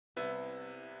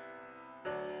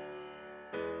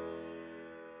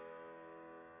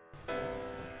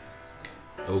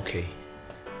Okay,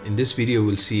 in this video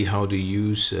we'll see how to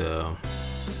use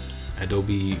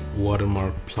Adobe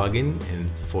Watermark Plugin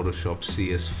in Photoshop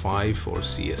CS5 or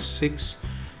CS6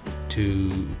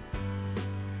 to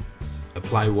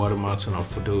apply watermarks on our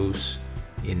photos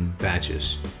in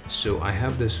batches. So I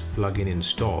have this plugin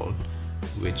installed,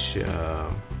 which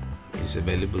is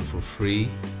available for free.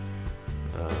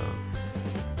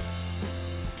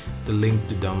 The link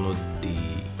to download the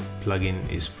plugin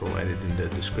is provided in the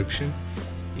description.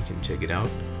 You can check it out,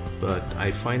 but I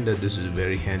find that this is a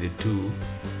very handy tool.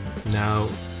 Now,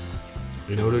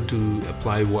 in order to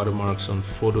apply watermarks on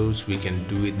photos, we can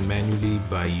do it manually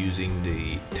by using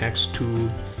the text tool,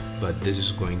 but this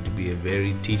is going to be a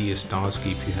very tedious task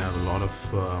if you have a lot of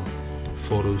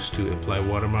photos to apply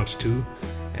watermarks to.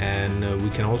 And we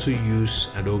can also use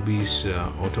Adobe's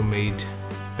automate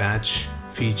batch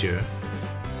feature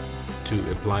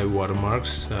to apply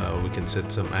watermarks. We can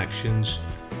set some actions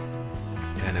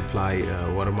and apply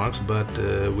watermarks, but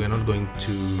we are not going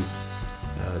to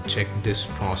check this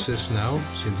process now,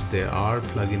 since there are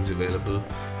plugins available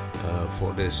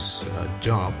for this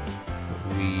job.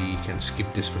 We can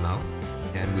skip this for now,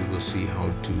 and we will see how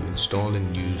to install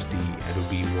and use the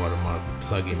Adobe Watermark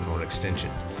plugin or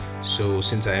extension. So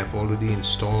since I have already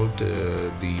installed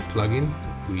the plugin,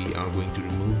 we are going to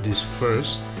remove this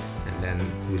first, and then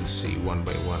we'll see one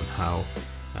by one how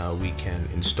we can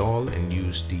install and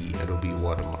use the Adobe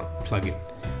Watermark plugin.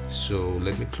 So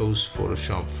let me close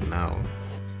Photoshop for now.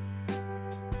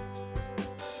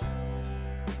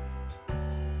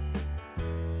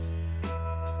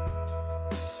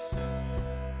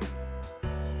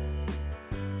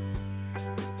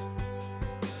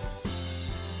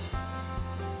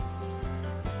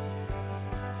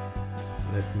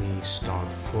 Let me start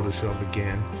Photoshop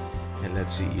again, and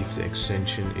let's see if the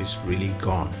extension is really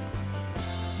gone.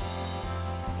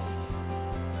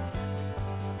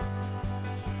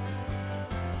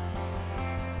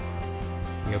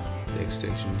 Yep, the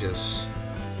extension just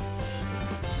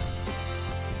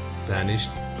vanished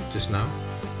just now.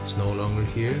 It's no longer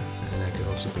here, and I can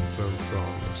also confirm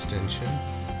from extension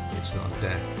it's not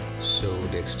there. So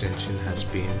the extension has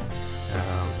been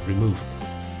removed.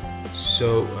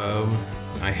 So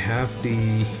I have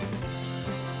the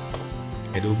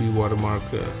Adobe Watermark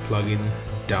plugin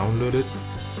downloaded.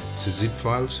 It's a zip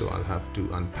file, so I'll have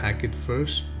to unpack it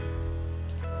first.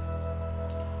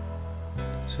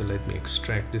 So let me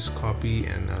extract this copy,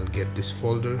 and I'll get this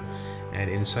folder, and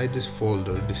inside this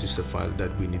folder, this is the file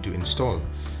that we need to install.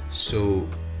 So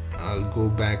I'll go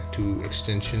back to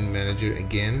Extension Manager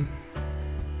again,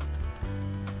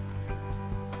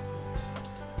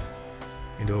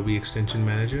 Adobe Extension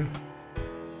Manager.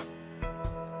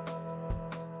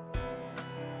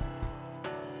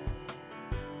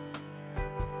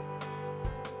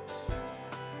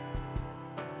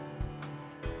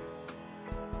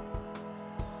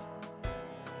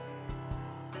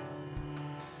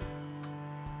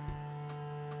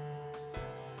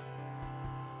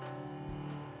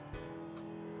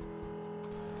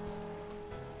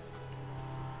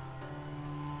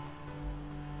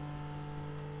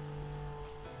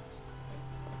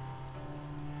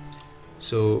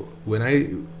 So when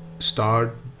I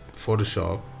start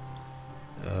Photoshop,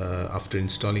 after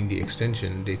installing the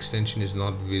extension is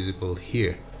not visible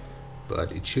here,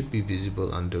 but it should be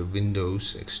visible under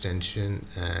Windows Extension,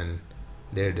 and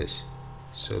there it is.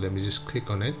 So let me just click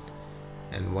on it,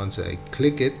 and once I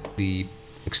click it, the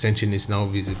extension is now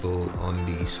visible on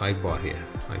the sidebar here.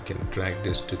 I can drag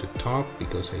this to the top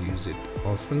because I use it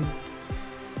often.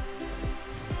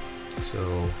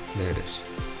 So there it is.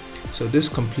 So this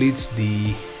completes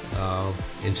the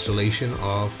installation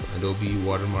of Adobe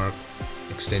Watermark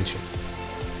extension.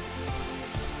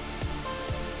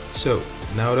 So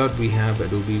now that we have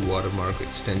Adobe Watermark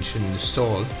extension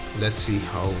installed, let's see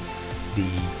how the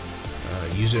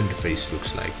user interface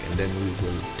looks like, and then we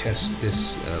will test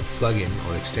this plugin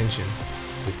or extension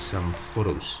with some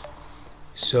photos.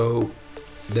 So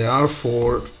there are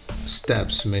 4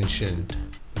 steps mentioned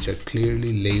which are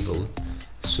clearly labeled.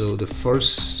 So the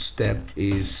first step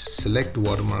is select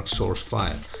watermark source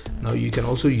file. Now you can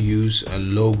also use a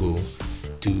logo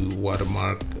to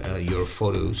watermark your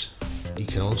photos. You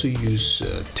can also use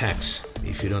text.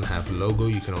 If you don't have a logo,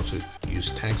 you can also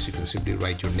use text. You can simply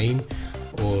write your name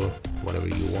or whatever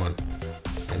you want,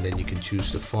 and then you can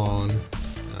choose the font,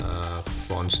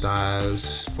 font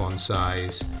styles, font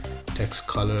size, text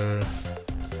color.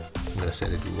 I'm gonna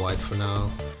set it to white for now.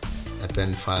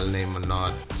 Append file name or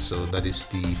not. So that is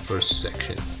the first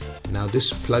section. Now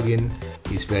this plugin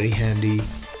is very handy.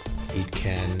 It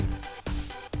can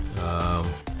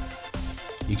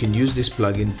You can use this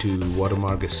plugin to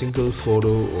watermark a single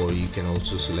photo, or you can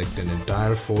also select an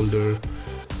entire folder,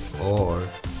 or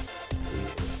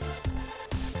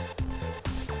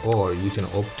you can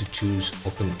opt to choose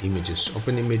open images.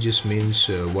 Open images means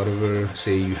whatever,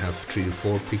 say you have 3 to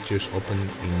 4 pictures open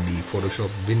in the Photoshop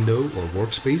window or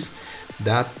workspace,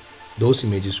 that those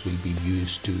images will be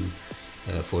used to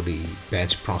for the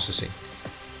batch processing.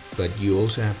 But you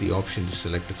also have the option to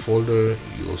select a folder.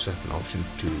 You also have an option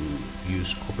to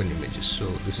use open images. So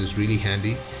this is really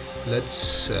handy.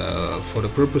 Let's for the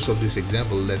purpose of this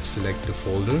example, let's select the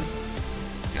folder.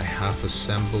 I have a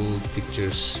sample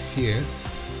pictures here,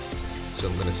 so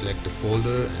I'm going to select the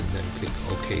folder and then click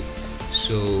OK.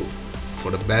 So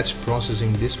for the batch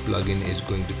processing, this plugin is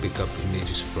going to pick up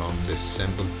images from this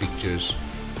sample pictures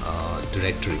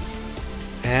directory,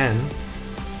 and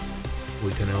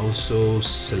we can also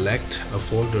select a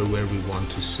folder where we want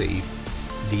to save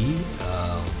the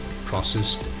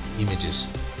processed images.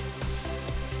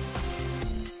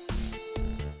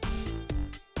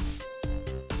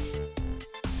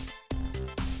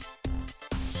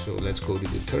 So let's go to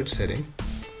the third setting.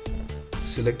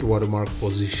 Select watermark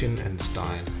position and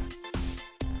style.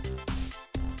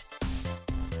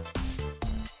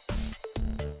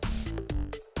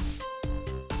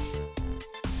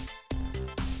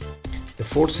 The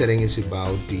fourth setting is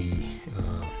about the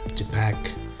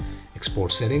JPEG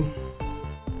export setting.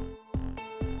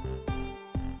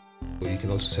 You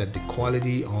can also set the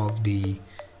quality of the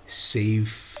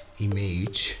save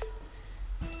image,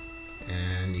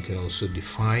 and you can also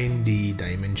define the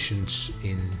dimensions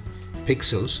in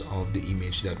pixels of the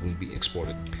image that will be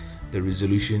exported. The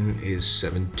resolution is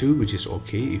 7:2, which is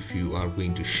okay if you are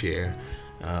going to share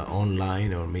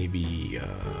online or maybe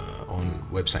on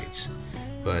websites.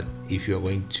 But if you're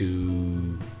going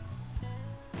to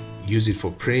use it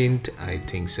for print, I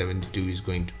think 72 is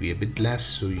going to be a bit less,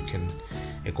 so you can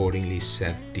accordingly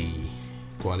set the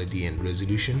quality and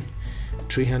resolution.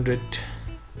 300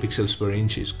 pixels per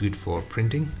inch is good for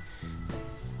printing.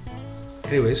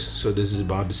 Anyways, so this is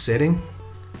about the setting.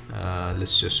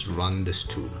 Let's just run this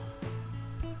tool.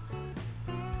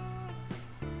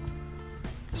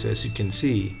 So as you can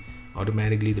see,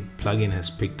 automatically the plugin has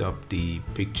picked up the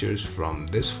pictures from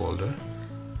this folder,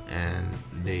 and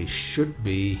they should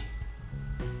be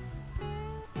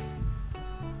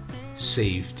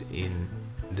saved in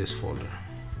this folder.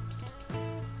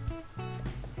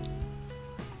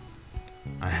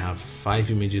 I have 5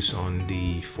 images on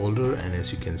the folder, and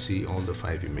as you can see, all the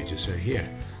 5 images are here.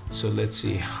 So let's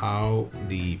see how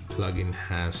the plugin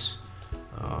has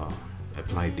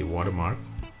applied the watermark.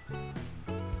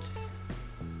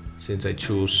 Since I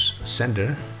chose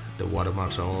sender, the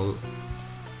watermarks are all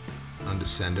on the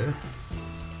sender.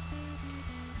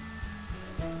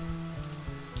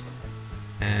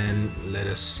 And let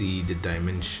us see the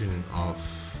dimension of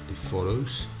the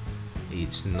photos.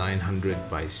 It's 900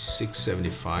 by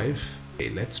 675. Okay,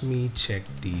 let me check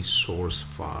the source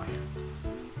file.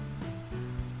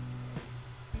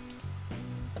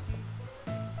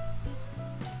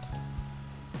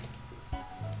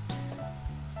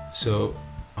 So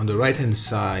on the right hand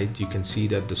side, you can see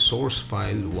that the source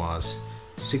file was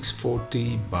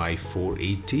 640 by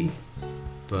 480,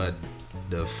 but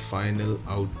the final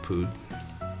output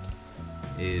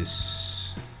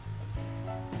is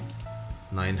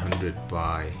 900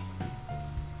 by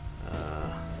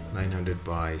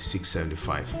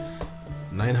 675.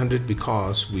 900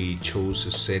 because we chose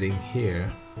a setting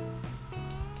here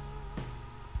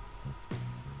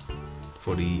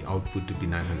for the output to be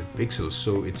 900 pixels.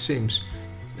 So it seems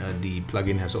the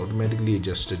plugin has automatically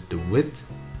adjusted the width,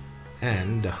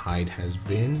 and the height has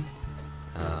been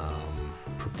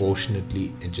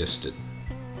proportionately adjusted.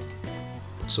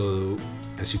 So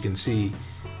as you can see,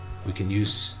 we can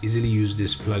easily use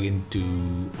this plugin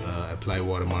to apply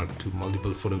watermark to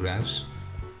multiple photographs.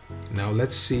 Now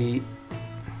let's see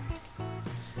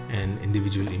an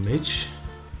individual image.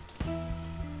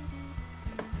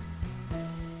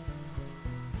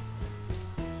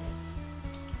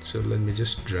 So let me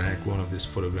just drag one of this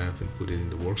photograph and put it in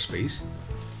the workspace.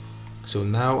 So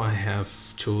now I have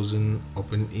chosen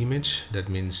open image. That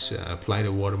means apply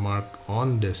the watermark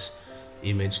on this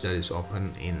image that is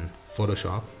open in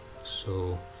Photoshop.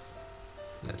 So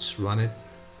let's run it.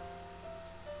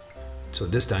 So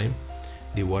this time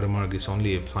the watermark is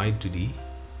only applied to the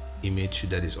image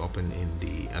that is open in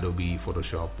the Adobe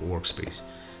Photoshop workspace.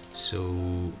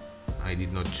 So I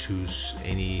did not choose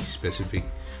any specific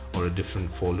or a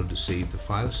different folder to save the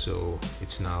file, so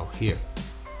it's now here.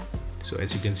 So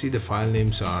as you can see, the file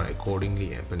names are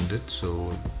accordingly appended,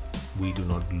 so we do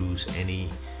not lose any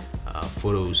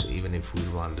photos even if we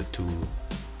run the tool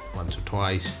once or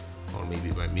twice, or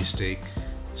maybe by mistake,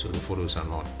 so the photos are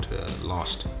not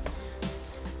lost.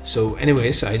 So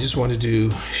anyways, I just wanted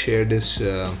to share this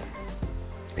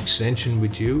extension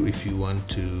with you. If you want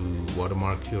to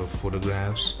watermark your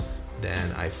photographs,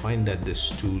 then I find that this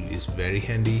tool is very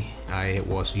handy. I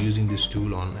was using this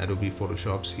tool on Adobe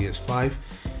Photoshop CS5,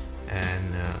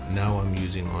 and now I'm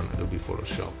using on Adobe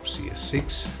Photoshop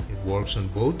CS6. It works on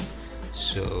both,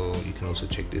 so you can also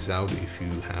check this out if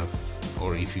you have,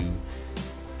 or if you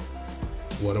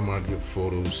watermark your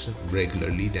photos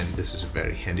regularly, then this is a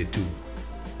very handy tool.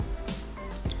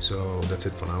 So that's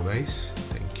it for now, guys.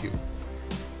 Thank you.